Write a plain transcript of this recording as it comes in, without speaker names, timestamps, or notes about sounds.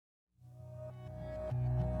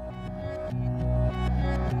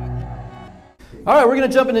All right, we're going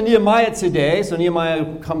to jump into Nehemiah today. So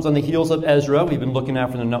Nehemiah comes on the heels of Ezra. We've been looking at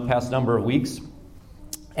for the past number of weeks.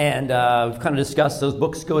 And we've kind of discussed those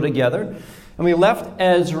books go together. And we left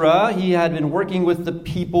Ezra. He had been working with the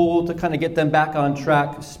people to kind of get them back on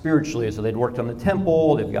track spiritually. So they'd worked on the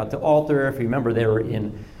temple. They've got the altar. If you remember, they were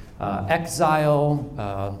in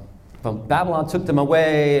exile. Babylon took them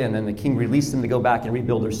away, and then the king released them to go back and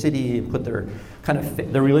rebuild their city and put their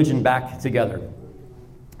religion back together.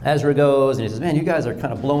 Ezra goes and he says, man, you guys are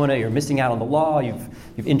kind of blowing it. You're missing out on the law. You've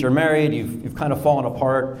intermarried. You've kind of fallen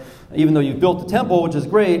apart. Even though you've built the temple, which is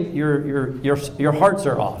great, your hearts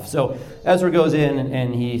are off. So Ezra goes in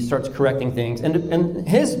and he starts correcting things. And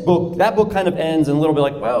his book, that book kind of ends in a little bit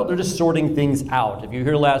like, well, they're just sorting things out. If you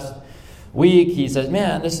hear last week, he says,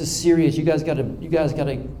 man, this is serious. You guys got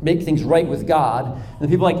to make things right with God. And the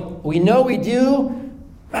people are like, we know we do.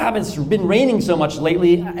 It's been raining so much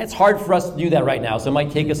lately. It's hard for us to do that right now, so it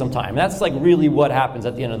might take us some time. That's like really what happens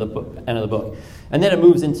at the end of the book. And then it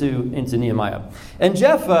moves into Nehemiah. And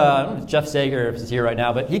Jeff Sager is here right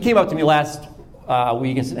now, but he came up to me last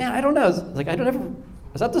week and said, man, I don't know.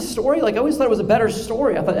 Is that the story? Like, I always thought it was a better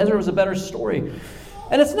story. I thought Ezra was a better story.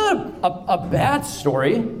 And it's not a bad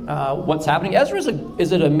story, what's happening. Ezra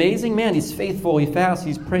is an amazing man. He's faithful, he fasts,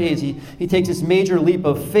 he prays, he takes this major leap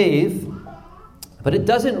of faith. But it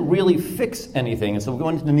doesn't really fix anything. And so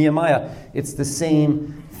going into Nehemiah, it's the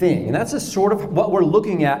same thing. And that's just sort of what we're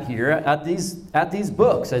looking at here at these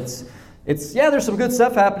books. It's there's some good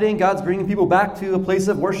stuff happening. God's bringing people back to a place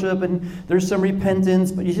of worship, and there's some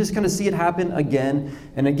repentance, but you just kind of see it happen again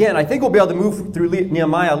and again. I think we'll be able to move through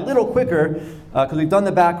Nehemiah a little quicker because we've done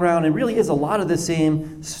the background. It really is a lot of the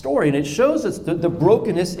same story, and it shows us the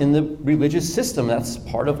brokenness in the religious system. That's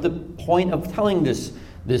part of the point of telling this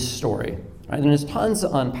story. Right? And there's tons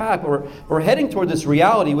to unpack. We're heading toward this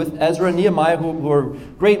reality with Ezra and Nehemiah, who are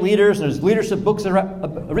great leaders, and there's leadership books that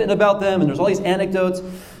are written about them, and there's all these anecdotes,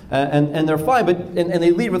 and they're fine. But and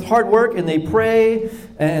they lead with hard work, and they pray,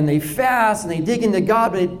 and they fast, and they dig into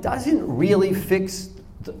God, but it doesn't really fix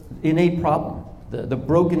the innate problem, the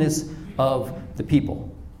brokenness of the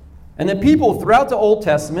people. And the people throughout the Old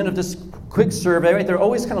Testament, of this quick survey, right? They're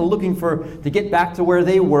always kind of looking to get back to where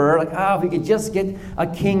they were. Like, if we could just get a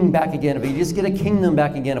king back again, if we could just get a kingdom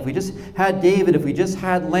back again, if we just had David, if we just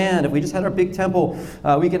had land, if we just had our big temple,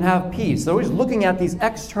 we can have peace. They're always looking at these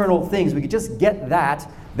external things. We could just get that,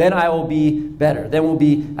 then I will be better. Then we'll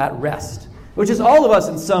be at rest. Which is all of us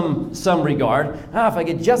in some regard. If I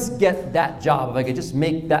could just get that job, if I could just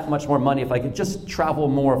make that much more money, if I could just travel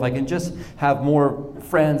more, if I could just have more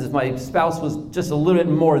friends, if my spouse was just a little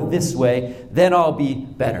bit more this way, then I'll be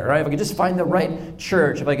better. Right? If I could just find the right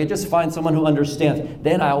church, if I could just find someone who understands,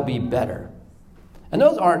 then I'll be better. And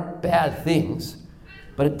those aren't bad things,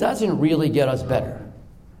 but it doesn't really get us better.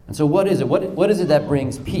 And so what is it? What is it that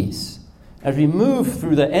brings peace? As we move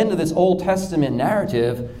through the end of this Old Testament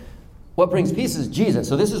narrative, what brings peace is Jesus.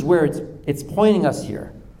 So this is where it's pointing us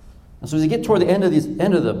here. And so as we get toward the end of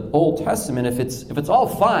the Old Testament, if it's all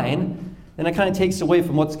fine, then it kind of takes away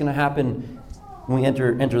from what's going to happen when we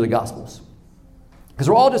enter the Gospels. Because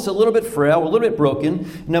we're all just a little bit frail, we're a little bit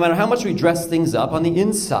broken. No matter how much we dress things up on the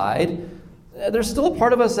inside, there's still a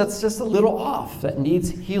part of us that's just a little off, that needs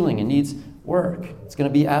healing and needs work. It's going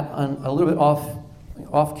to be a little bit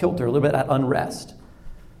off kilter, a little bit at unrest.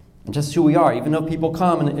 And just who we are, even though people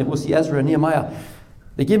come, and we'll see Ezra and Nehemiah,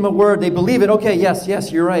 they give them a word, they believe it, okay,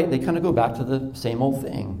 yes, you're right. They kind of go back to the same old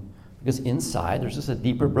thing. Because inside, there's just a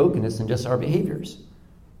deeper brokenness than just our behaviors.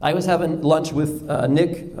 I was having lunch with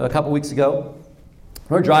Nick a couple weeks ago.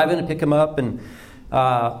 We're driving to pick him up, and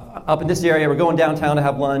up in this area, we're going downtown to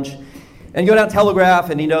have lunch. And you go down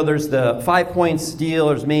Telegraph, and there's the 5 Points deal,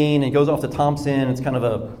 there's Main, and it goes off to Thompson. It's kind of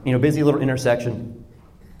a busy little intersection.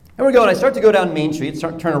 And we're going, I start to go down Main Street,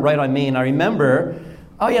 start turning right on Main. I remember,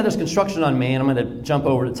 there's construction on Main. I'm going to jump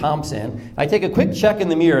over to Thompson. I take a quick check in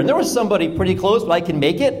the mirror, and there was somebody pretty close, but I can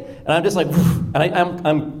make it. And I'm just like,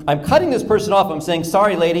 and I'm cutting this person off. I'm saying,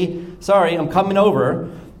 sorry, lady, sorry, I'm coming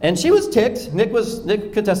over. And she was ticked. Nick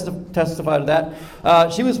could testify to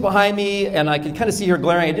that. She was behind me, and I could kind of see her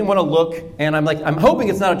glaring. I didn't want to look, and I'm hoping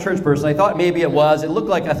it's not a church person. I thought maybe it was. It looked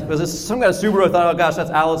like it was some kind of Subaru. I thought, oh gosh, that's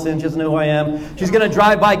Allison. She doesn't know who I am. She's going to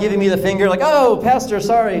drive by giving me the finger, like, oh, pastor,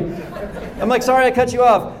 sorry. I'm like, sorry, I cut you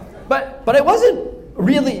off. But I wasn't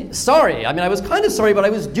really sorry. I mean, I was kind of sorry, but I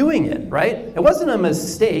was doing it, right? It wasn't a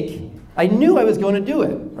mistake. I knew I was going to do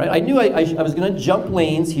it, right? I knew I was going to jump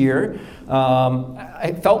lanes here.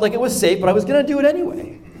 I felt like it was safe, but I was going to do it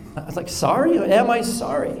anyway. I was like, sorry? Am I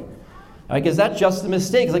sorry? Like, is that just a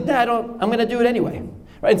mistake? It's like, nah, I'm going to do it anyway.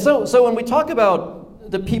 Right? And so when we talk about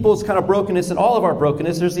the people's kind of brokenness and all of our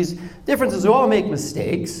brokenness, there's these differences. We all make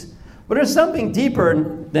mistakes, but there's something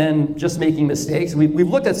deeper than just making mistakes. We've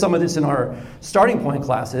looked at some of this in our starting point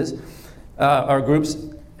classes, our groups.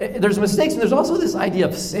 There's mistakes, and there's also this idea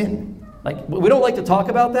of sin. Like, we don't like to talk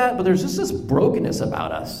about that, but there's just this brokenness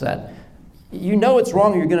about us that you know it's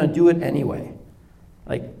wrong, and you're going to do it anyway.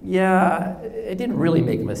 Like, yeah, I didn't really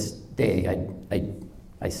make a mistake.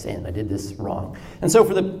 I sinned. I did this wrong. And so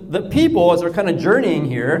for the people, as they're kind of journeying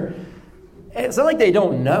here, it's not like they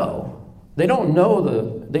don't know. They don't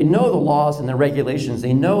know they know the laws and the regulations.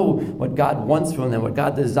 They know what God wants from them, what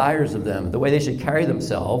God desires of them, the way they should carry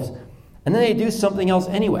themselves. And then they do something else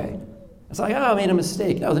anyway. It's like, I made a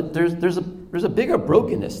mistake. No, there's a bigger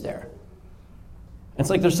brokenness there. It's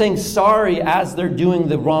like they're saying sorry as they're doing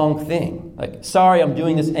the wrong thing. Like, sorry, I'm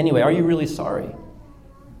doing this anyway. Are you really sorry?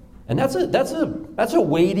 And that's a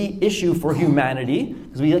weighty issue for humanity,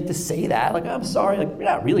 because we like to say that. Like, I'm sorry. Like, you're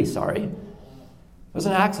not really sorry. It was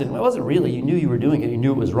an accident. It wasn't really. You knew you were doing it. You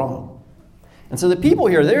knew it was wrong. And so the people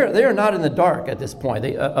here, they're not in the dark at this point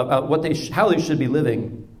about how they should be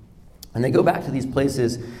living. And they go back to these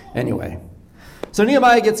places anyway. So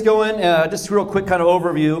Nehemiah gets going. Just a real quick kind of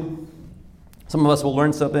overview. Some of us will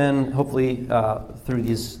learn something, hopefully, through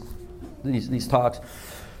these talks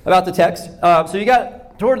about the text. So you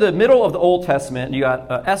got, toward the middle of the Old Testament, you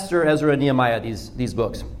got Esther, Ezra, and Nehemiah, these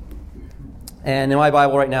books. And in my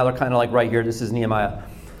Bible right now, they're kind of like right here. This is Nehemiah.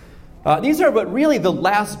 These are but really the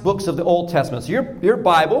last books of the Old Testament. So your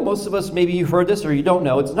Bible, most of us, maybe you've heard this or you don't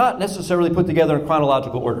know, it's not necessarily put together in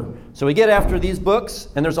chronological order. So we get after these books,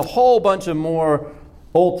 and there's a whole bunch of more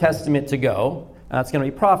Old Testament to go. It's going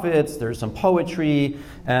to be prophets, there's some poetry,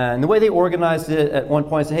 and the way they organized it at one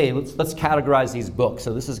point is, hey, let's categorize these books.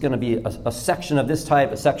 So this is going to be a section of this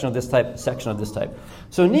type, a section of this type, a section of this type.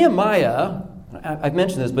 So Nehemiah, I've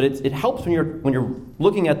mentioned this, but it helps when you're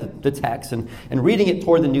looking at the text and reading it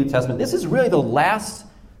toward the New Testament. This is really the last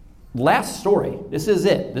story. This is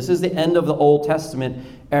it. This is the end of the Old Testament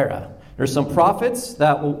era. There's some prophets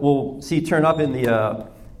that we'll see turn up in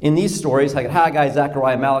these stories, like Haggai,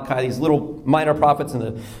 Zechariah, Malachi, these little minor prophets in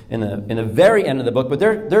the very end of the book, but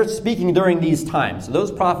they're speaking during these times. So those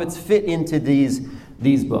prophets fit into these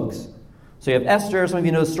books. So you have Esther. Some of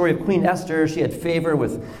you know the story of Queen Esther. She had favor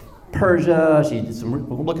with Persia.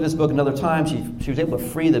 We'll look at this book another time. She was able to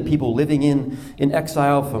free the people living in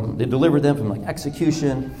exile they delivered them from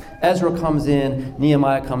execution. Ezra comes in,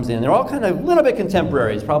 Nehemiah comes in. They're all kind of a little bit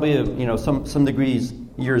contemporaries, probably some degrees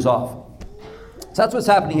years off. So that's what's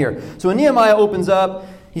happening here. So when Nehemiah opens up,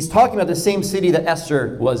 he's talking about the same city that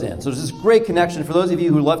Esther was in. So there's this great connection. For those of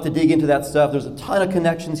you who love to dig into that stuff, there's a ton of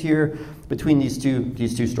connections here between these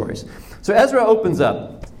two stories. So Ezra opens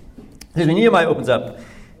up. Nehemiah opens up.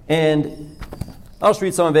 And I'll just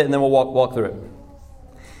read some of it, and then we'll walk through it.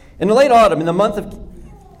 In the late autumn, in the month of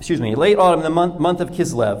Kislev,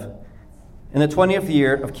 in the 20th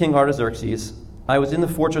year of King Artaxerxes, I was in the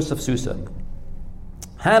fortress of Susa.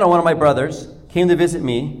 Hannah, one of my brothers, came to visit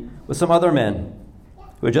me with some other men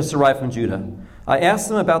who had just arrived from Judah. I asked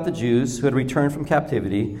them about the Jews who had returned from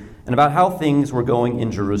captivity and about how things were going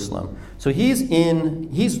in Jerusalem. So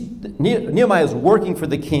Nehemiah is working for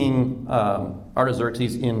the king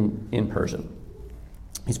Artaxerxes in Persia.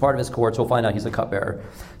 He's part of his court, so we'll find out he's a cupbearer.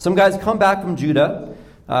 Some guys come back from Judah,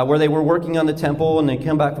 where they were working on the temple, and they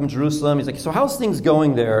come back from Jerusalem. He's like, so how's things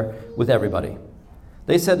going there with everybody?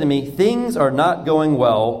 They said to me, things are not going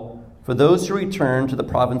well for those who return to the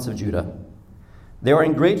province of Judah. They are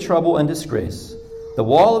in great trouble and disgrace. The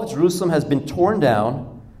wall of Jerusalem has been torn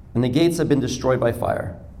down, and the gates have been destroyed by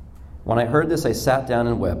fire. When I heard this, I sat down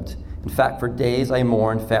and wept. In fact, for days I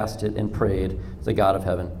mourned, fasted, and prayed to the God of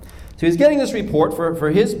heaven. So he's getting this report for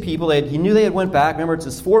his people. He knew they had went back. Remember, it's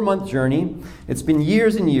this 4-month journey. It's been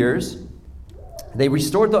years and years. They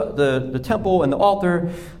restored the temple and the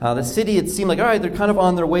altar. The city, it seemed like, all right, they're kind of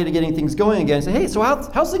on their way to getting things going again. Say, hey, so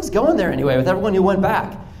how's things going there anyway with everyone who went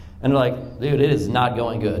back? And they're like, dude, it is not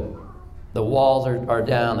going good. The walls are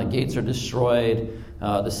down. The gates are destroyed.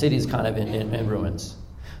 The city's kind of in ruins.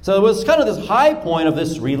 So it was kind of this high point of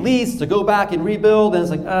this release to go back and rebuild. And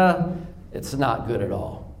it's like, it's not good at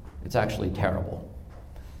all. It's actually terrible.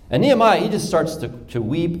 And Nehemiah, he just starts to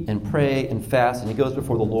weep and pray and fast, and he goes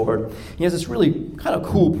before the Lord. He has this really kind of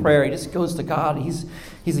cool prayer. He just goes to God. He's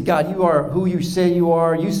like, God, you are who you say you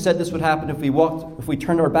are. You said this would happen if we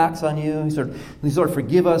turned our backs on you. He sort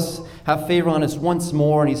forgive us, have favor on us once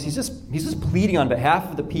more. And he's just pleading on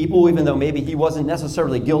behalf of the people, even though maybe he wasn't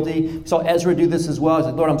necessarily guilty. We saw Ezra do this as well. He's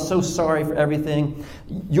like, Lord, I'm so sorry for everything.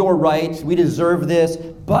 You're right. We deserve this.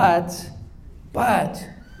 But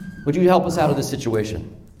would you help us out of this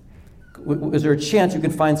situation? is there a chance you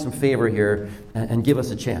can find some favor here and give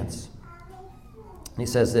us a chance? And he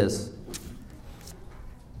says this,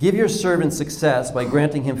 give your servant success by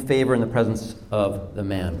granting him favor in the presence of the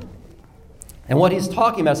man. And what he's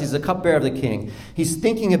talking about is he's the cupbearer of the king. He's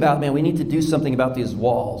thinking about, man, we need to do something about these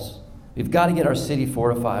walls. We've got to get our city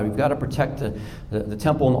fortified. We've got to protect the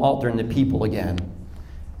temple and the altar and the people again.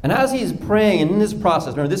 And as he's praying, and in this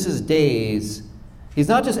process, remember, this is days, he's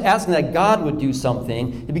not just asking that God would do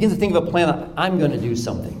something. He begins to think of a plan. I'm going to do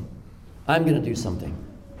something. I'm going to do something.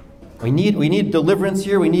 We need deliverance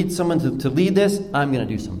here. We need someone to lead this. I'm going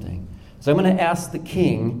to do something. So I'm going to ask the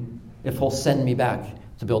king if he'll send me back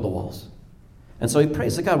to build the walls. And so he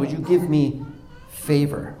prays to God, would you give me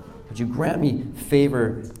favor? Would you grant me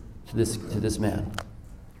favor to this man?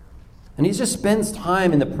 And he just spends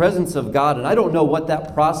time in the presence of God. And I don't know what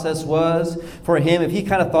that process was for him. If he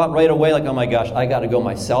kind of thought right away, like, oh my gosh, I got to go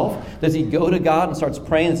myself. Does he go to God and starts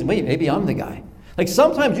praying and say, wait, maybe I'm the guy? Like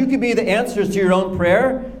sometimes you could be the answers to your own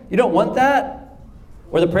prayer. You don't want that?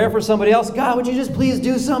 Or the prayer for somebody else. God, would you just please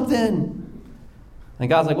do something? And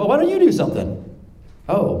God's like, well, why don't you do something?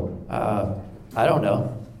 I don't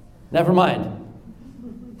know. Never mind.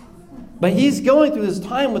 But he's going through this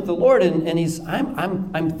time with the Lord, and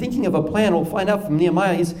I'm thinking of a plan. We'll find out from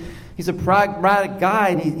Nehemiah. He's a pragmatic guy,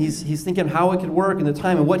 and he's thinking how it could work in the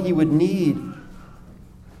time and what he would need.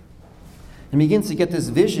 And begins to get this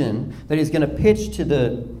vision that he's going to pitch to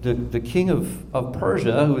the king of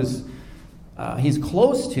Persia, who is he's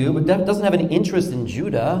close to, but doesn't have any interest in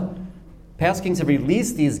Judah. Past kings have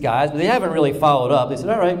released these guys, but they haven't really followed up. They said,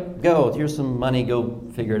 all right, go. Here's some money. Go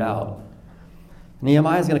figure it out.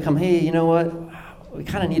 Nehemiah's going to come, hey, you know what? We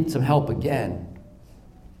kind of need some help again.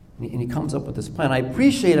 And he comes up with this plan. I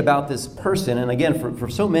appreciate about this person, and again, for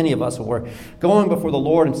so many of us who are going before the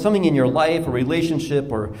Lord and something in your life, a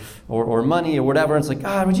relationship or money or whatever, and it's like,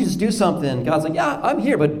 God, would you just do something? God's like, yeah, I'm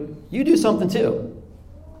here, but you do something too.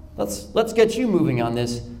 Let's get you moving on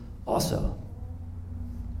this also.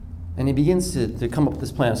 And he begins to come up with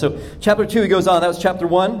this plan. So chapter 2, he goes on. That was chapter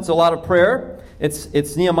 1. It's a lot of prayer.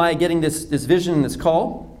 It's Nehemiah getting this vision and this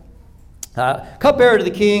call. Cupbearer to the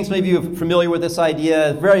king. Some of you are familiar with this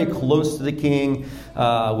idea. Very close to the king.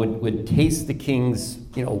 Would taste the king's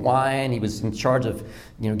wine. He was in charge of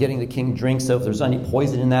getting the king drink. So if there's any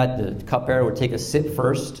poison in that, the cupbearer would take a sip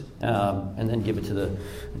first and then give it to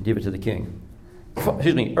the king.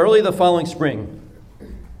 Excuse me. Early the following spring,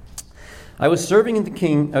 I was serving the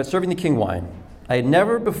king wine. I had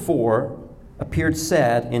never before appeared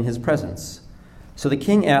sad in his presence. So the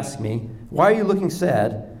king asked me, why are you looking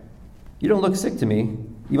sad? You don't look sick to me.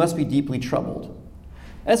 You must be deeply troubled.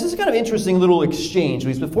 And this is kind of interesting little exchange.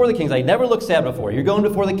 Because before the king, I never looked sad before. You're going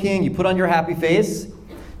before the king, you put on your happy face,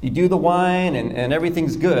 you do the wine, and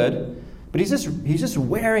everything's good. But he's just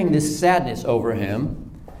wearing this sadness over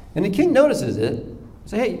him. And the king notices it.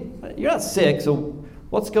 Say, hey, you're not sick, so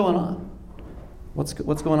what's going on? What's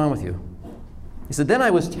going on with you? He said, then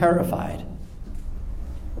I was terrified.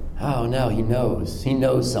 Oh no, he knows. He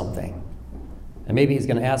knows something. And maybe he's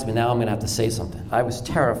going to ask me, now I'm going to have to say something. I was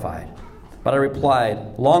terrified. But I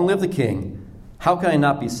replied, long live the king. How can I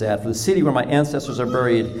not be sad? For the city where my ancestors are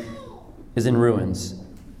buried is in ruins,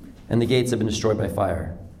 and the gates have been destroyed by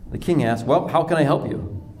fire. The king asked, well, how can I help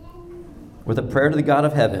you? With a prayer to the God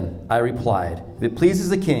of heaven, I replied, if it pleases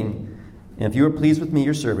the king, and if you are pleased with me,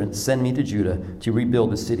 your servant, send me to Judah to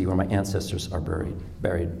rebuild the city where my ancestors are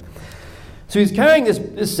buried. So he's carrying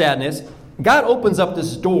this sadness. God opens up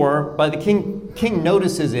this door, but the king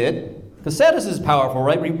notices it. Because sadness is powerful,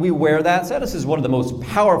 right? We wear that. Sadness is one of the most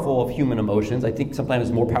powerful of human emotions. I think sometimes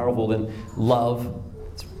it's more powerful than love.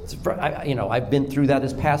 I've been through that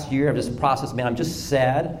this past year. I've just processed, man, I'm just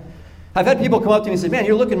sad. I've had people come up to me and say, man,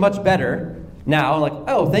 you're looking much better now. I'm like,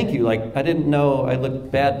 oh, thank you. Like, I didn't know I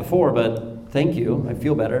looked bad before, but thank you. I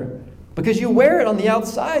feel better. Because you wear it on the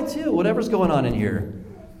outside, too, whatever's going on in here.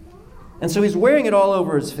 And so he's wearing it all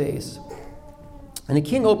over his face. And the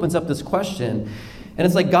king opens up this question, and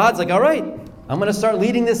it's like God's like, all right, I'm going to start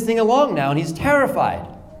leading this thing along now. And he's terrified.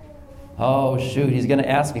 Oh, shoot, he's going to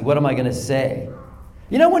ask me, what am I going to say?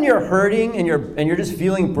 You know when you're hurting and you're just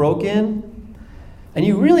feeling broken, and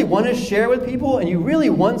you really want to share with people, and you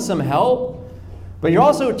really want some help, but you're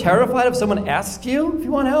also terrified if someone asks you if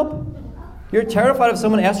you want help? You're terrified if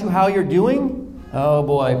someone asks you how you're doing? Oh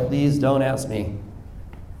boy, please don't ask me.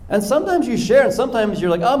 And sometimes you share, and sometimes you're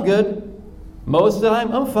like, I'm good. Most of the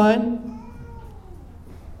time, I'm fine.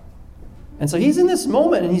 And so he's in this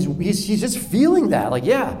moment, and he's just feeling that. Like,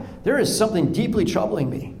 yeah, there is something deeply troubling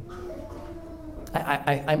me.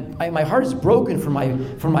 My heart is broken for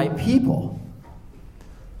my people.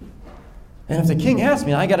 And if the king asks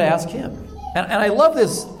me, I got to ask him. And I love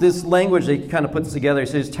this language that he kind of puts together. He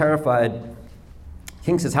says, terrified. The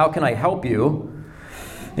king says, how can I help you?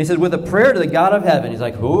 And he said, with a prayer to the God of heaven. He's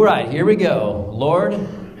like, all right, here we go. Lord,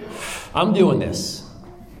 I'm doing this.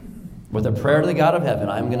 With a prayer to the God of heaven,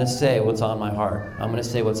 I'm going to say what's on my heart. I'm going to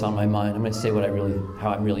say what's on my mind. I'm going to say how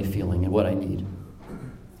I'm really feeling and what I need.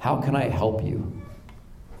 How can I help you?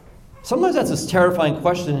 Sometimes that's a terrifying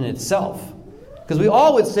question in itself. Because we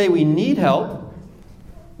all would say we need help.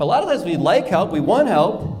 A lot of times we like help, we want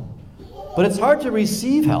help. But it's hard to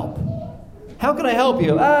receive help. How can I help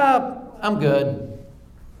you? I'm good.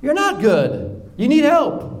 You're not good. You need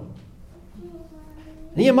help.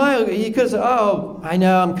 Nehemiah, he could have said, I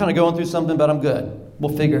know, I'm kind of going through something, but I'm good.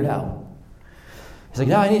 We'll figure it out. He's like,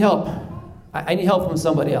 no, I need help. I need help from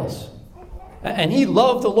somebody else. And he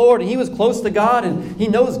loved the Lord, and he was close to God, and he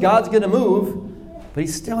knows God's going to move, but he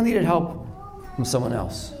still needed help from someone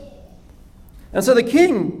else. And so the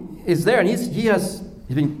king is there, and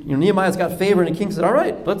Nehemiah's got favor, and the king said, all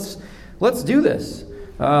right, let's do this.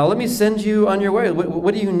 Let me send you on your way.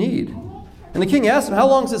 What do you need? And the king asked him, how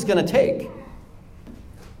long is this going to take?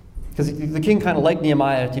 Because the king kind of liked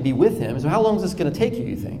Nehemiah to be with him. So how long is this going to take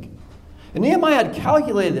you think? And Nehemiah had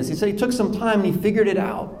calculated this. He said he took some time and he figured it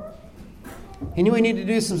out. He knew he needed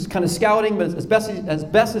to do some kind of scouting, but as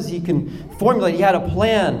best as he can formulate, he had a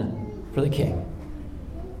plan for the king.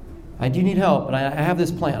 I do need help, but I have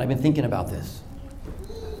this plan. I've been thinking about this.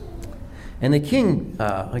 And the king,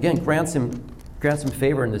 again, grants him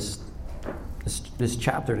favor in this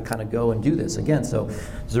chapter to kind of go and do this again. So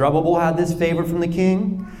Zerubbabel had this favor from the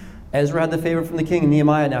king. Ezra had the favor from the king. And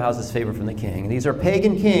Nehemiah now has this favor from the king. And these are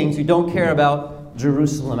pagan kings who don't care about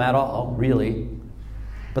Jerusalem at all, really.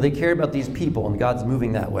 But they care about these people, and God's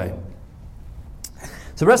moving that way.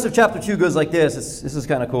 So the rest of chapter 2 goes like this. This is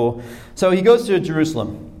kind of cool. So he goes to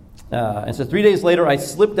Jerusalem. And so 3 days later, I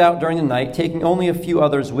slipped out during the night, taking only a few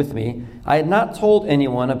others with me. I had not told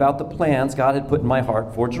anyone about the plans God had put in my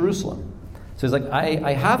heart for Jerusalem. So he's like,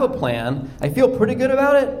 I have a plan. I feel pretty good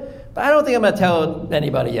about it, but I don't think I'm going to tell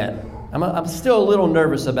anybody yet. I'm still a little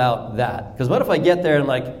nervous about that. Because what if I get there and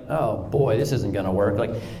like, oh boy, this isn't going to work.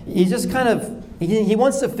 Like, he just kind of, he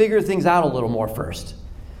wants to figure things out a little more first.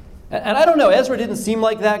 And I don't know, Ezra didn't seem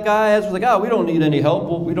like that guy. Ezra's like, we don't need any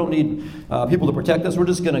help. We don't need people to protect us. We're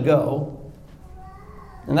just going to go.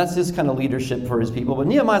 And that's his kind of leadership for his people. But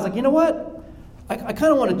Nehemiah's like, you know what? I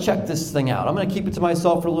kind of want to check this thing out. I'm going to keep it to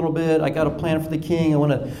myself for a little bit. I got a plan for the king. I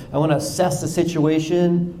want to assess the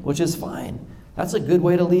situation, which is fine. That's a good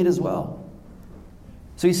way to lead as well.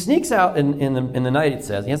 So he sneaks out in the night, it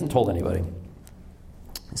says. He hasn't told anybody.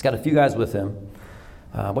 He's got a few guys with him.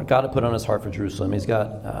 What God had put on his heart for Jerusalem. He's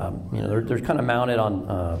got, they're kind of mounted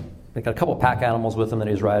on, they got a couple of pack animals with him that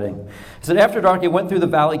he's riding. He said, after dark, he went through the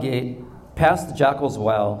valley gate, past the jackal's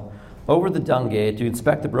well, over the dung gate to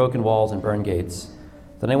inspect the broken walls and burned gates.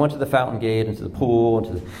 Then I went to the fountain gate and to the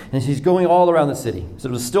pool, and he's going all around the city. So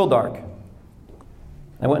it was still dark.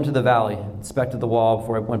 I went into the valley, inspected the wall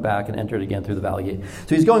before I went back and entered again through the valley gate.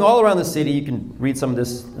 So he's going all around the city. You can read some of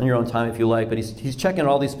this in your own time if you like, but he's checking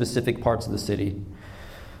all these specific parts of the city.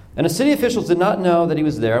 And the city officials did not know that he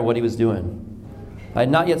was there, what he was doing. I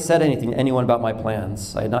had not yet said anything to anyone about my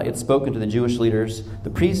plans. I had not yet spoken to the Jewish leaders, the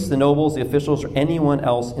priests, the nobles, the officials, or anyone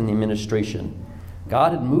else in the administration.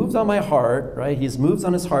 God had moved on my heart, right? He's moved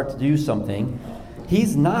on his heart to do something.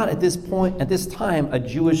 He's not at this point, at this time,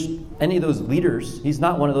 any of those leaders. He's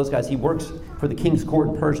not one of those guys. He works for the king's court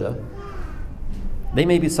in Persia. They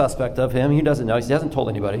may be suspect of him. He doesn't know. He hasn't told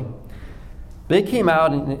anybody. But they came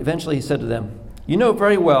out, and eventually he said to them, you know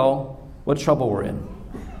very well what trouble we're in.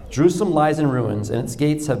 Jerusalem lies in ruins, and its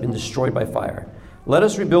gates have been destroyed by fire. Let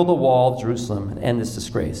us rebuild the wall of Jerusalem and end this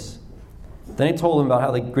disgrace. Then he told them about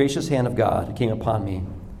how the gracious hand of God came upon me,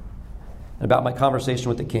 and about my conversation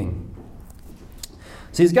with the king.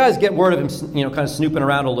 So these guys get word of him, kind of snooping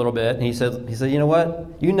around a little bit, and he said, you know what?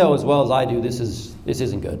 You know as well as I do, this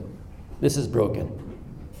isn't good. This is broken.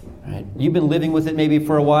 Right? You've been living with it maybe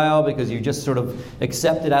for a while because you just sort of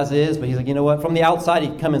accept it as is. But he's like, you know what? From the outside, he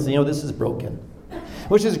can come and say, this is broken.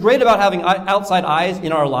 Which is great about having outside eyes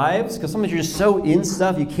in our lives, because sometimes you're just so in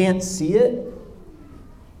stuff you can't see it.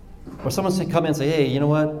 Or someone can come in and say, hey, you know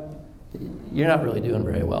what? You're not really doing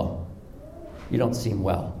very well. You don't seem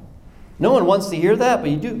well. No one wants to hear that,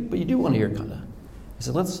 but you do want to hear it kind of. He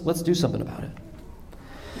said, let's do something about it.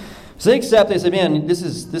 So they accept. They say, man, this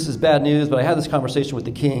is bad news, but I had this conversation with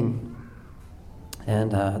the king,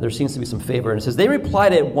 and there seems to be some favor. And it says, they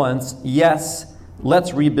replied at once, yes,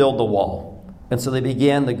 let's rebuild the wall. And so they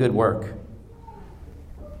began the good work.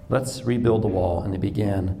 Let's rebuild the wall, and they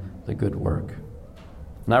began the good work.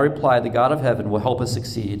 And I replied, the God of heaven will help us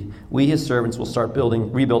succeed. We, his servants, will start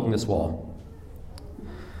rebuilding this wall.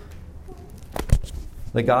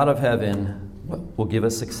 The God of heaven will give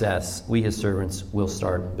us success. We, his servants, will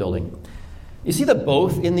start building. You see the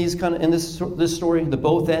both in this story? The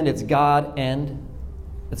both end, it's God and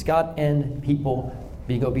people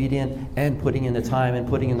being obedient and putting in the time and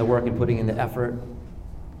putting in the work and putting in the effort.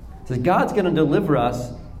 It says God's going to deliver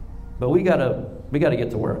us, but we gotta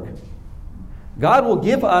get to work. God will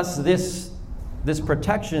give us this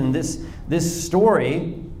protection, this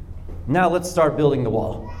story. Now let's start building the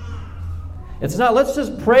wall. It's not let's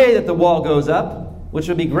just pray that the wall goes up, which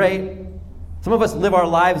would be great. Some of us live our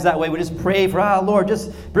lives that way. We just pray for, Lord,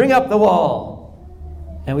 just bring up the wall.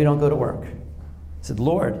 And we don't go to work. I said, the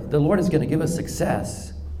Lord is going to give us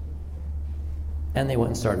success. And they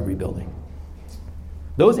went and started rebuilding.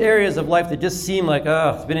 Those areas of life that just seem like,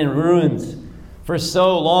 it's been in ruins for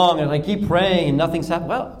so long, and I keep praying and nothing's happened.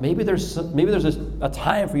 Well, maybe there's a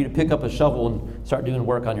time for you to pick up a shovel and start doing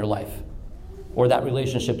work on your life. Or that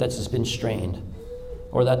relationship that's just been strained.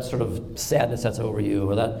 Or that sort of sadness that's over you,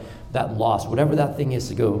 or that loss, whatever that thing is,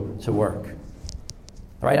 to go to work.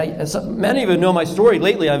 All right? Many of you know my story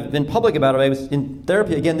lately. I've been public about it. I was in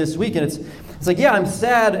therapy again this week, and it's like, I'm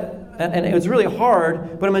sad, and it was really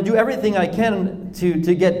hard, but I'm going to do everything I can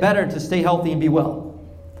to get better, to stay healthy and be well.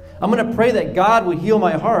 I'm going to pray that God would heal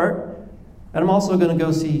my heart, and I'm also going to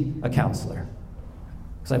go see a counselor.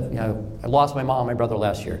 Because I lost my mom and my brother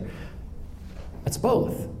last year. It's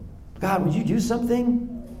both. God, would you do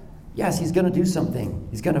something? Yes, he's going to do something.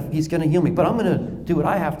 He's going to heal me. But I'm going to do what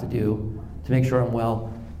I have to do to make sure I'm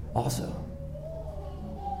well also.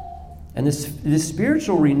 And this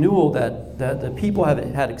spiritual renewal that the people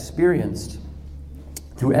had experienced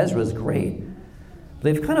through Ezra is great.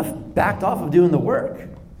 They've kind of backed off of doing the work.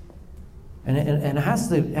 And it has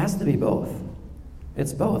to be both.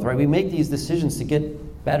 It's both, right? We make these decisions to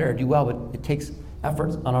get better, do well, but it takes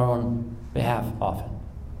efforts on our own behalf often.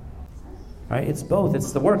 Right? It's both.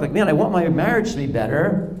 It's the work. Like, man, I want my marriage to be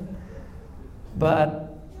better,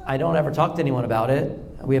 but I don't ever talk to anyone about it.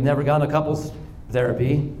 We have never gone to couples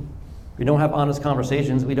therapy. We don't have honest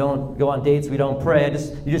conversations. We don't go on dates. We don't pray.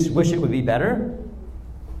 You just wish it would be better.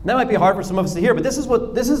 And that might be hard for some of us to hear, but this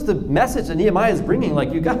is the message that Nehemiah is bringing.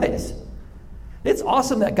 Like, you guys, it's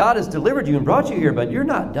awesome that God has delivered you and brought you here, but you're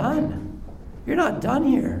not done. You're not done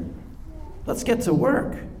here. Let's get to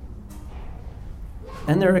work.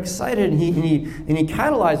 And they're excited, and he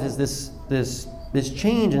catalyzes this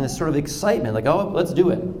change and this sort of excitement. Like, let's do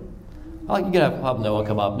it. You can have Noah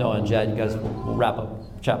come up. Noah and Jed, you guys will wrap up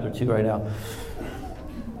chapter 2 right now.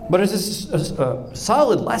 But it's just a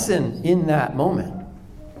solid lesson in that moment.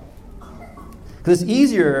 Because it's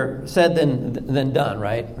easier said than done,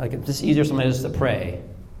 right? Like, it's just easier sometimes just to pray.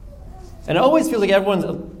 And it always feels like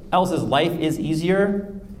everyone else's life is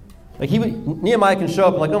easier. Like Nehemiah can show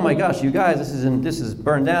up like, oh my gosh, you guys, this is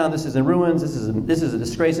burned down, this is in ruins, this is a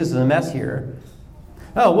disgrace, this is a mess here.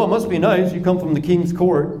 Oh, well, it must be nice. You come from the king's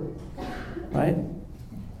court, right?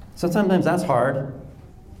 So sometimes that's hard.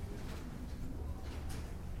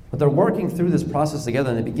 But they're working through this process together,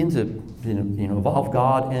 and they begin to involve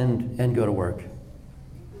God and go to work.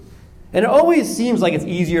 And it always seems like it's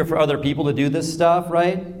easier for other people to do this stuff,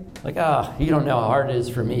 right? Like, you don't know how hard it is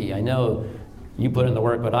for me. I know you put in the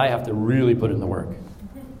work, but I have to really put in the work.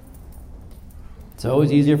 It's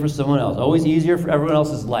always easier for someone else. Always easier for everyone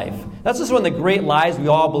else's life. That's just one of the great lies we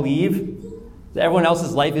all believe, that everyone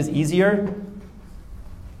else's life is easier.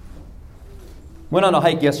 Went on a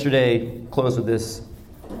hike yesterday, close with this,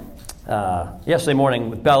 yesterday morning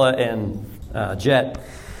with Bella and Jet,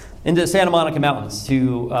 into the Santa Monica Mountains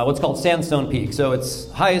to what's called Sandstone Peak. So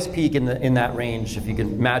it's highest peak in that range, if you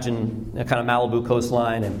can imagine a kind of Malibu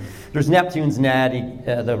coastline. And there's Neptune's Net,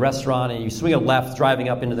 the restaurant, and you swing a left driving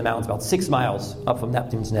up into the mountains about 6 miles up from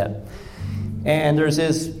Neptune's Net. And there's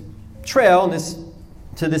this trail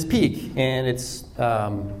to this peak, and it's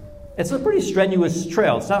a pretty strenuous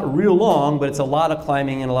trail. It's not real long, but it's a lot of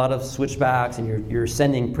climbing and a lot of switchbacks, and you're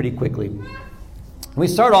ascending pretty quickly. And we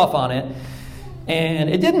start off on it. And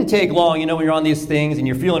it didn't take long, when you're on these things and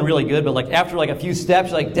you're feeling really good, but after a few steps,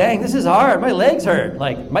 you're like, dang, this is hard. My legs hurt.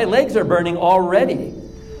 My legs are burning already.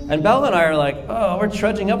 And Bella and I are like, we're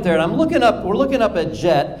trudging up there. And we're looking up at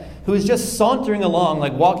Jet, who is just sauntering along,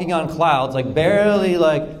 walking on clouds, barely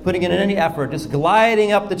putting in any effort, just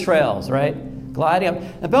gliding up the trails, right? Gliding up.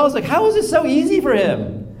 And Bella's like, how is this so easy for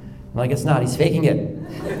him? I'm like, it's not. He's faking it.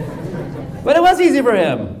 But it was easy for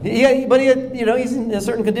him. He's in a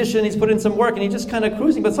certain condition. He's put in some work, and he's just kind of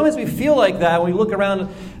cruising. But sometimes we feel like that when we look around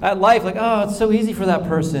at life, it's so easy for that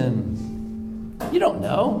person. You don't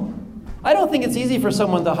know. I don't think it's easy for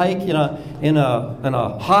someone to hike in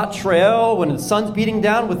a hot trail when the sun's beating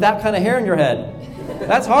down with that kind of hair in your head.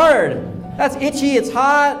 That's hard. That's itchy. It's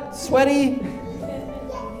hot, sweaty.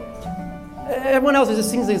 Everyone else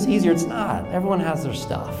just thinks it's easier. It's not. Everyone has their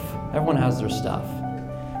stuff. Everyone has their stuff.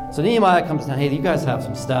 So Nehemiah comes down, hey, you guys have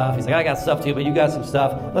some stuff. He's like, I got stuff too, but you got some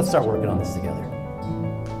stuff. Let's start working on this together.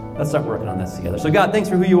 Let's start working on this together. So God, thanks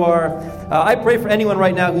for who you are. I pray for anyone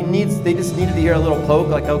right now who they just needed to hear a little poke,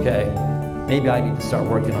 like, okay, maybe I need to start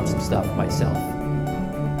working on some stuff myself.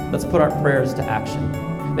 Let's put our prayers to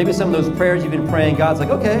action. Maybe some of those prayers you've been praying, God's like,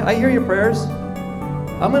 okay, I hear your prayers.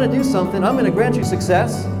 I'm going to do something. I'm going to grant you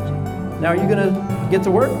success. Now, are you going to get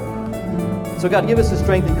to work? So God, give us the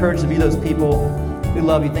strength and courage to be those people. We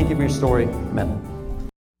love you. Thank you for your story. Amen.